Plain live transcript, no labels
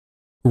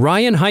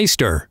Ryan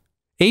Hyster,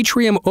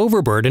 atrium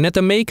overburden at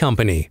the May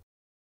Company.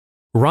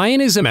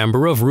 Ryan is a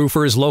member of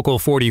Roofers Local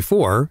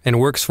 44 and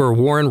works for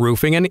Warren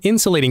Roofing and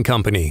Insulating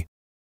Company.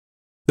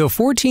 The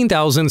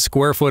 14,000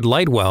 square foot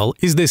light well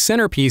is the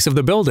centerpiece of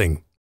the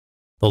building.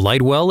 The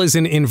light well is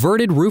an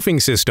inverted roofing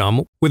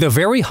system with a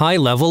very high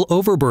level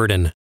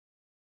overburden.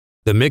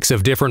 The mix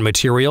of different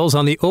materials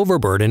on the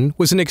overburden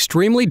was an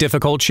extremely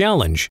difficult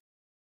challenge.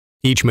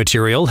 Each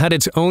material had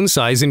its own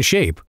size and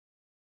shape.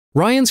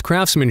 Ryan's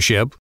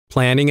craftsmanship,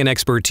 planning, and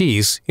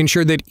expertise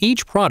ensured that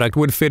each product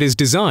would fit as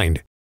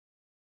designed.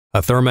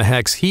 A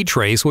Thermahex heat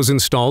trace was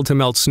installed to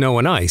melt snow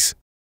and ice.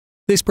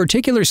 This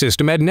particular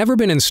system had never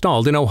been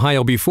installed in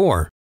Ohio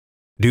before.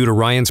 Due to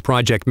Ryan's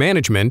project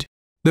management,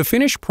 the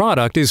finished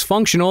product is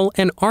functional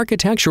and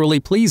architecturally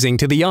pleasing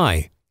to the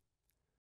eye.